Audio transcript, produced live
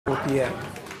4 p.m.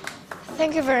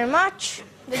 Thank you very much.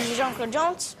 This is Jean-Claude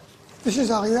Jones. This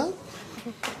is Ariel.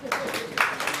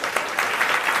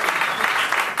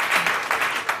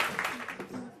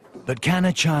 But can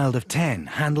a child of 10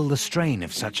 handle the strain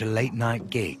of such a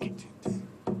late-night gig?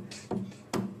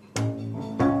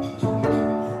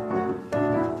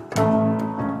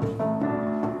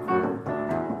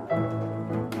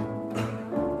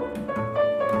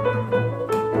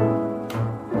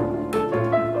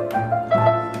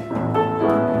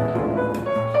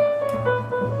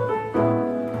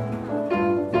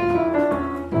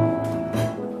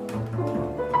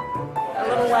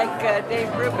 Dave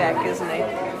Brubeck, isn't he?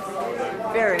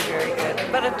 Very, very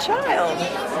good. But a child,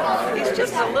 he's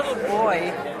just a little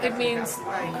boy. It means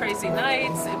crazy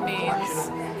nights, it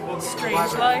means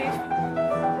strange life.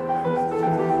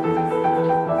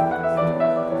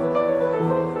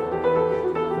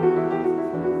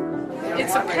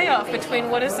 It's a payoff between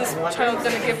what is this child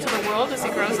going to give to the world as he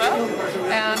grows up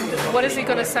and what is he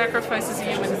going to sacrifice as a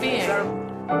human being.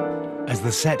 As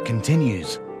the set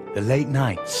continues, the late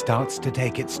night starts to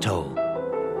take its toll.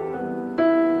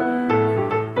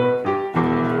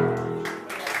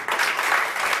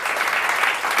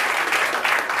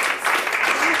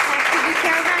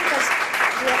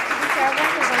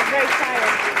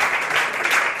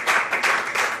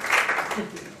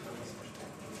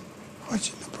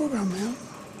 Watching the program, man.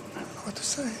 I don't know what to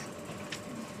say.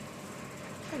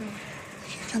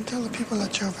 You can tell the people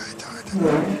that you're very tired. And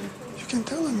you can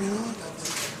tell them, you know, that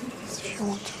if you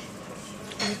want to.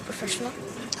 Are you professional?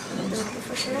 Is it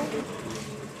professional?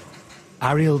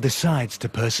 Ariel decides to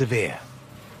persevere.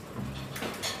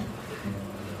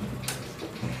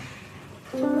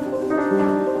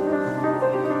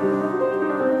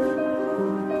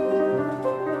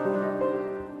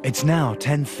 It's now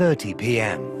 10:30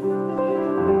 p.m.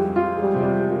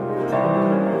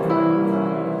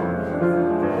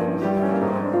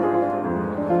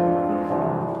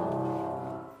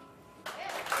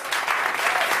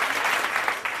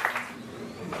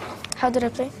 How did I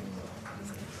play?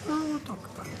 Oh, we'll talk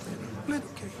about it later. Played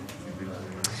okay.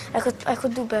 I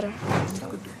could do better. You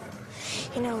could do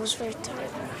better. You know, I was very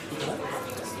tired.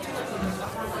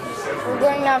 We're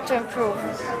going out to improve.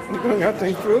 You're going out to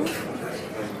improve?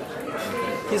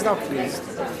 He's not pleased.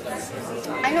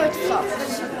 I know it flopped.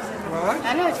 What?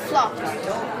 I know it flopped.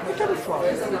 What kind of flop?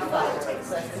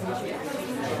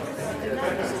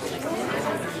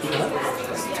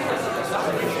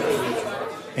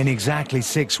 In exactly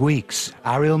 6 weeks,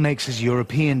 Ariel makes his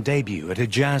European debut at a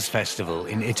jazz festival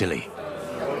in Italy.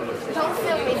 Don't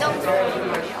film me, don't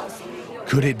film me.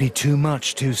 Could it be too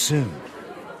much too soon?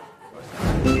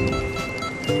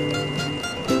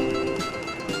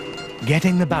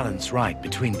 Getting the balance right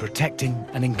between protecting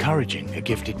and encouraging a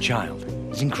gifted child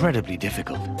is incredibly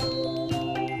difficult.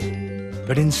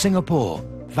 But in Singapore,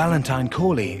 Valentine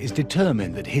Cawley is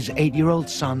determined that his 8-year-old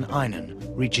son, Ainan,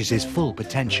 reaches his full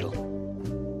potential.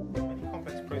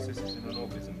 Processes in an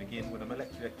organism begin when a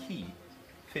molecular key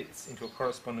fits into a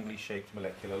correspondingly shaped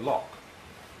molecular lock.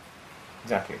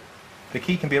 Exactly. The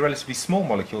key can be a relatively small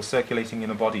molecule circulating in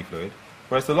a body fluid,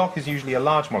 whereas the lock is usually a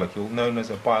large molecule known as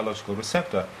a biological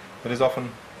receptor that is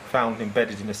often found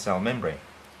embedded in a cell membrane.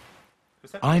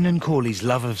 Ainan Cawley's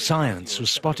love of science was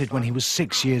spotted when he was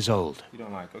 6 years old. You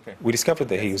don't like, okay. We discovered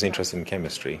that he was interested in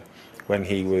chemistry when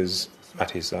he was at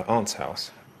his aunt's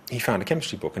house. He found a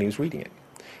chemistry book and he was reading it.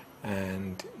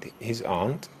 And his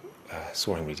aunt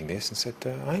saw him reading this and said,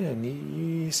 Ainan,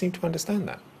 you seem to understand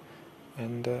that.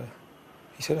 And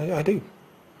he said, I do.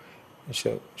 And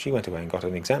so she went away and got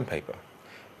an exam paper,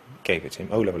 gave it to him,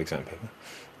 O-level exam paper,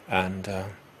 and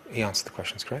he answered the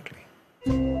questions correctly.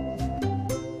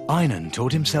 Ainan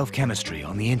taught himself chemistry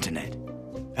on the internet,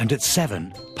 and at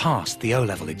 7 passed the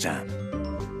O-level exam.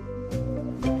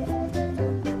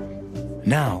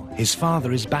 Now, his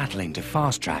father is battling to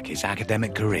fast-track his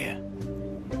academic career.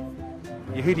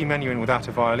 Yehudi Menuhin without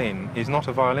a violin is not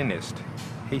a violinist.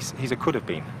 He's a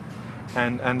could-have-been.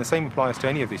 And the same applies to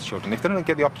any of these children. If they don't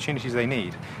get the opportunities they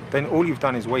need, then all you've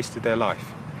done is wasted their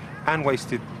life and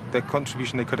wasted the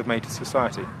contribution they could have made to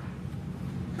society.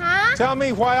 Huh? Tell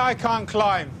me why I can't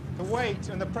climb. The weight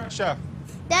and the pressure.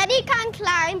 Daddy can't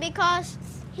climb because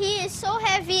he is so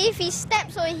heavy. If he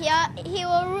steps over here, he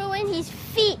will ruin his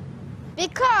feet.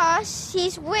 Because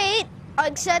his weight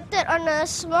exerted on a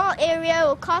small area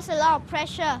will cause a lot of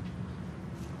pressure.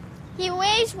 He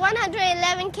weighs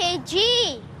 111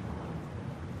 kg.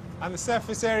 And the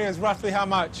surface area is roughly how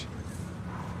much?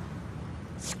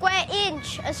 Square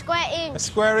inch, a square inch. A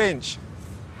square inch.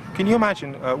 Can you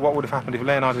imagine what would have happened if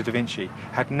Leonardo da Vinci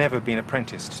had never been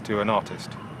apprenticed to an artist?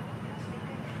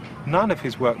 None of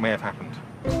his work may have happened.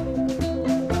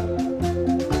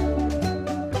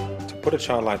 put a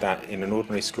child like that in an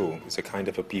ordinary school is a kind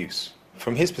of abuse.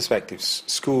 From his perspective,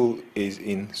 school is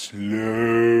in slow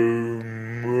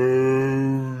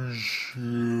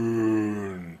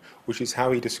motion, which is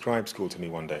how he described school to me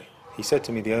one day. He said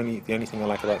to me, the only thing I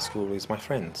like about school is my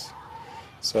friends.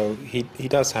 So he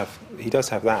does have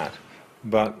that,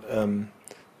 but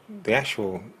the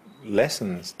actual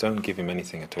lessons don't give him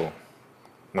anything at all.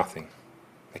 Nothing.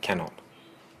 They cannot.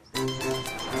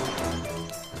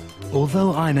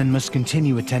 Although Ainan must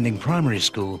continue attending primary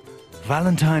school,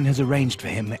 Valentine has arranged for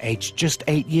him, aged just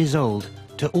 8 years old,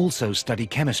 to also study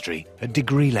chemistry at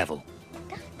degree level.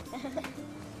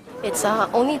 It's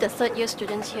only the third-year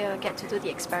students here get to do the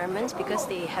experiments because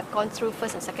they have gone through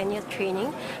first and second-year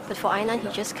training. But for Ainan, he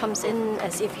just comes in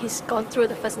as if he's gone through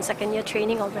the first and second-year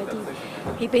training already.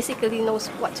 He basically knows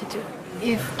what to do.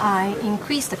 If I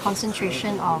increase the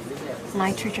concentration of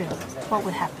nitrogen, what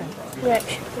would happen?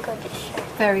 Reaction.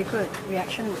 Very good.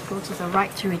 Reaction would go to the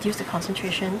right to reduce the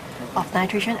concentration of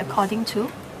nitrogen according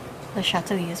to the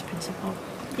Chatelier's principle.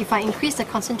 If I increase the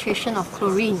concentration of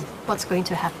chlorine, what's going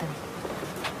to happen?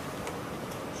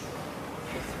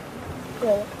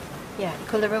 Yeah,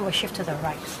 equilibrium will shift to the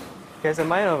right. He has the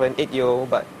mind of an 8-year-old,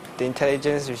 but the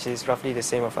intelligence, which is roughly the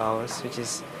same of ours, which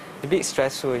is a bit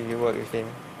stressful if you work with him.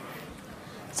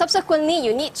 Subsequently,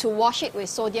 you need to wash it with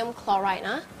sodium chloride.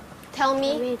 Huh? Tell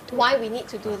me why we need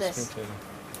to do this.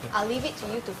 I'll leave it to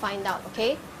you to find out,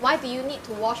 okay? Why do you need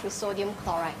to wash with sodium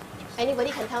chloride?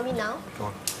 Anybody can tell me now? Go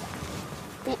on.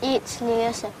 It aids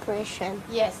layer separation.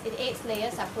 Yes, it aids layer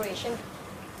separation.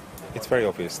 It's very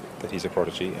obvious that he's a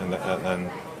prodigy, and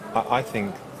I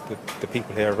think that the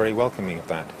people here are very welcoming of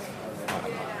that.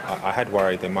 I had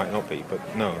worried they might not be, but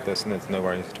no, there's no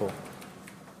worries at all.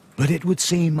 But it would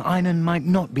seem Ainan might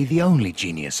not be the only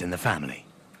genius in the family.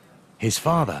 His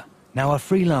father, now a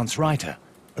freelance writer,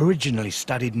 originally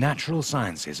studied natural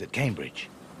sciences at Cambridge.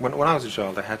 When I was a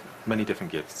child, I had many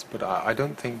different gifts, but I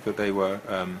don't think that they were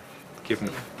given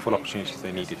the full opportunities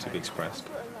they needed to be expressed.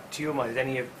 To your mind, is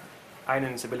any of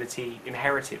Ainan's ability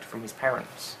inherited from his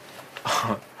parents?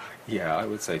 Yeah, I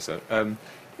would say so.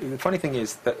 The funny thing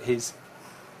is that his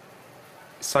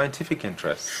scientific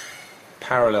interests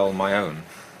parallel my own,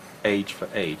 age for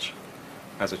age,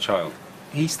 as a child.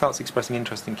 He starts expressing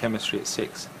interest in chemistry at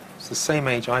 6. It's the same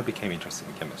age I became interested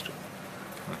in chemistry.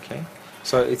 Okay?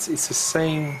 So it's the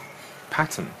same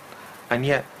pattern, and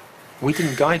yet we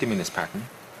didn't guide him in this pattern,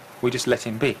 we just let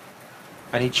him be.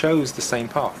 And he chose the same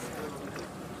path.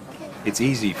 It's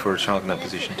easy for a child in that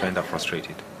position to end up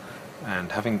frustrated.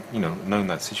 And having, known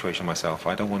that situation myself,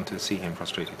 I don't want to see him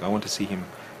frustrated. I want to see him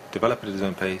develop at his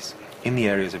own pace, in the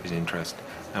areas of his interest,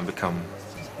 and become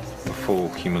the full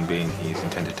human being he is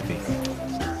intended to be.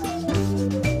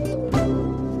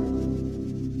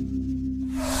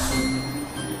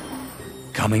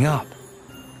 Coming up,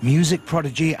 music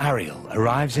prodigy Ariel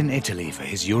arrives in Italy for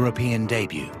his European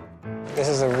debut. This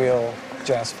is a real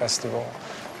jazz festival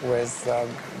with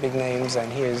big names,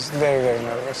 and he is very, very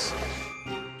nervous.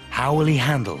 How will he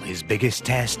handle his biggest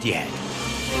test yet?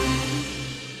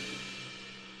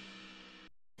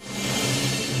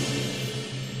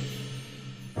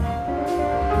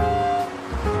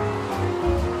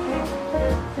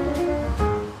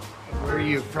 Where are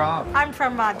you from? I'm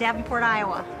from Davenport,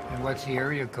 Iowa. And what's the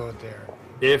area code there?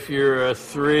 If you're a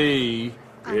 3,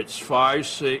 it's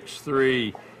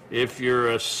 563. If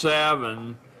you're a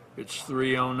 7, it's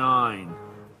 309.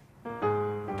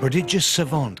 Prodigious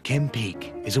savant Kim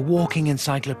Peek is a walking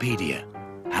encyclopedia,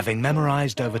 having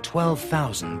memorized over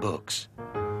 12,000 books.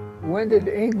 When did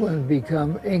England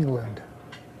become England?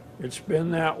 It's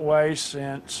been that way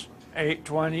since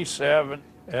 827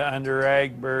 under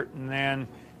Egbert, and then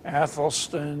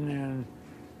Athelstan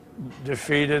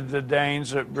defeated the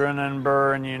Danes at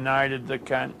Brunanburh and united the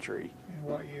country. In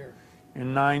what year?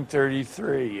 In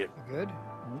 933. Good.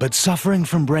 But suffering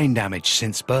from brain damage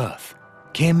since birth,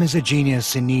 Kim is a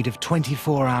genius in need of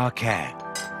 24-hour care.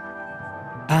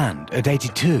 And at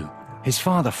 82, his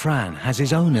father Fran has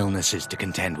his own illnesses to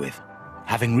contend with,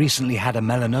 having recently had a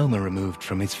melanoma removed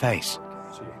from his face.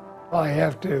 I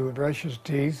have to brush his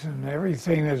teeth and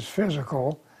everything is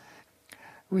physical.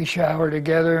 We shower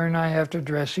together and I have to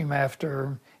dress him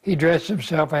after. He dressed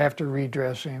himself, I have to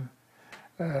redress him.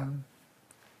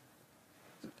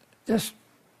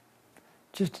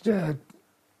 Just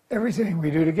everything we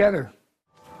do together.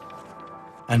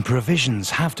 And provisions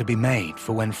have to be made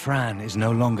for when Fran is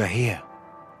no longer here.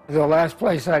 The last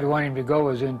place I'd want him to go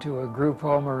is into a group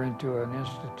home or into an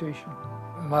institution.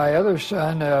 My other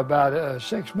son, about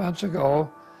 6 months ago,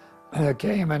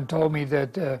 came and told me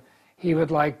that he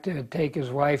would like to take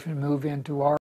his wife and move into our